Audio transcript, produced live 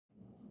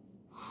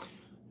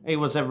Hey,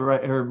 what's up,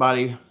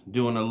 everybody?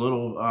 Doing a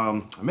little,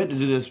 I meant to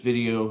do this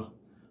video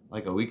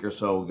like a week or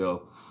so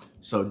ago.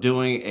 So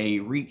doing a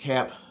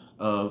recap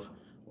of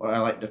what I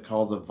like to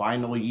call the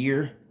vinyl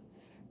year,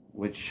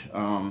 which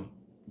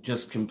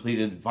just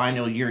completed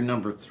vinyl year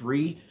number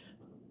 3,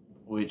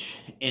 which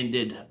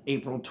ended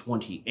April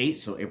 28th.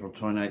 So April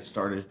 29th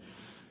started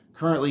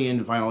currently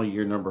in vinyl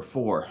year number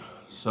 4.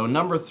 So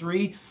number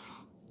 3,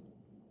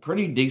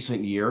 pretty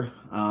decent year.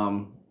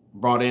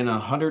 Brought in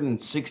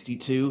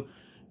 162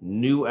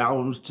 new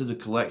albums to the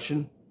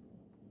collection.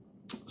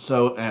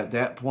 So at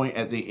that point,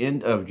 at the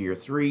end of year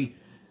 3,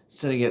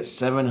 sitting at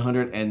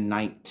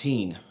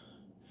 719.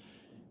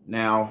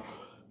 Now,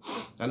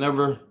 that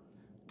number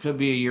could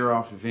be a year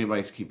off if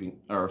anybody's keeping,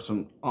 or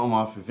some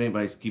off if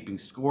anybody's keeping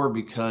score,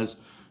 because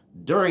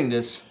during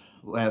this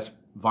last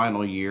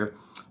vinyl year,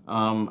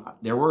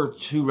 there were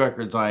 2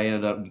 records I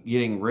ended up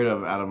getting rid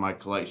of out of my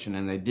collection,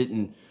 and I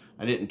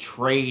didn't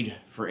trade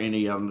for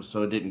any of them,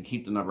 so it didn't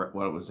keep the number at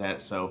what it was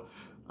at. So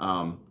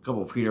a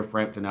couple of Peter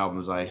Frampton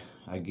albums I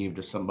gave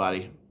to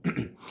somebody.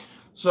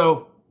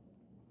 So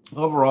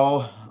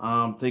overall,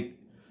 I think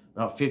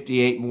about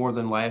 58 more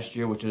than last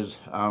year, which is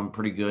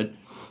pretty good.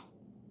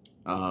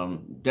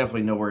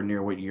 Definitely nowhere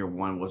near what year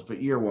 1 was, but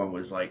year 1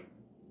 was like,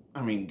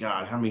 I mean,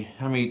 God, how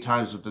many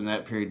times within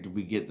that period did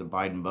we get the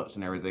Biden bucks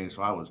and everything?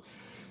 So I was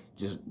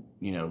just,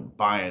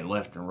 buying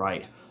left and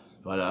right.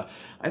 But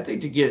I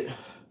think to get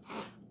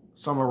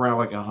somewhere around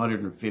like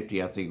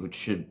 150, I think, which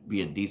should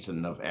be a decent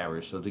enough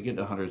average. So to get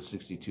to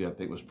 162, I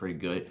think was pretty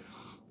good.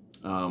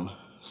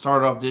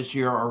 Started off this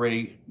year,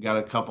 already got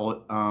a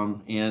couple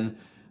in.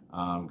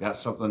 Got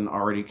something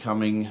already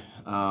coming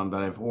that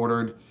I've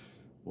ordered.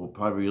 We'll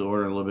probably be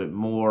ordering a little bit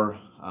more.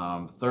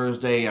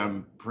 Thursday,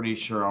 I'm pretty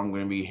sure I'm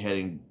going to be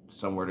heading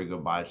somewhere to go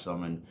buy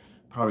some, and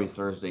probably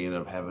Thursday end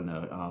up having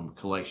a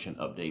collection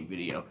update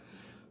video.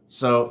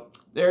 So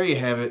there you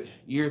have it.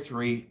 Year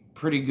 3,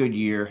 pretty good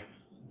year.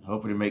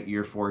 Hoping to make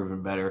year 4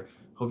 even better.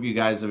 Hope you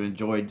guys have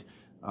enjoyed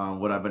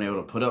what I've been able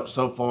to put up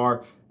so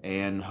far,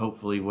 and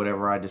hopefully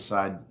whatever I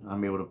decide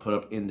I'm able to put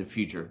up in the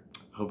future.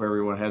 Hope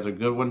everyone has a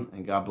good one,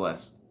 and God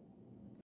bless.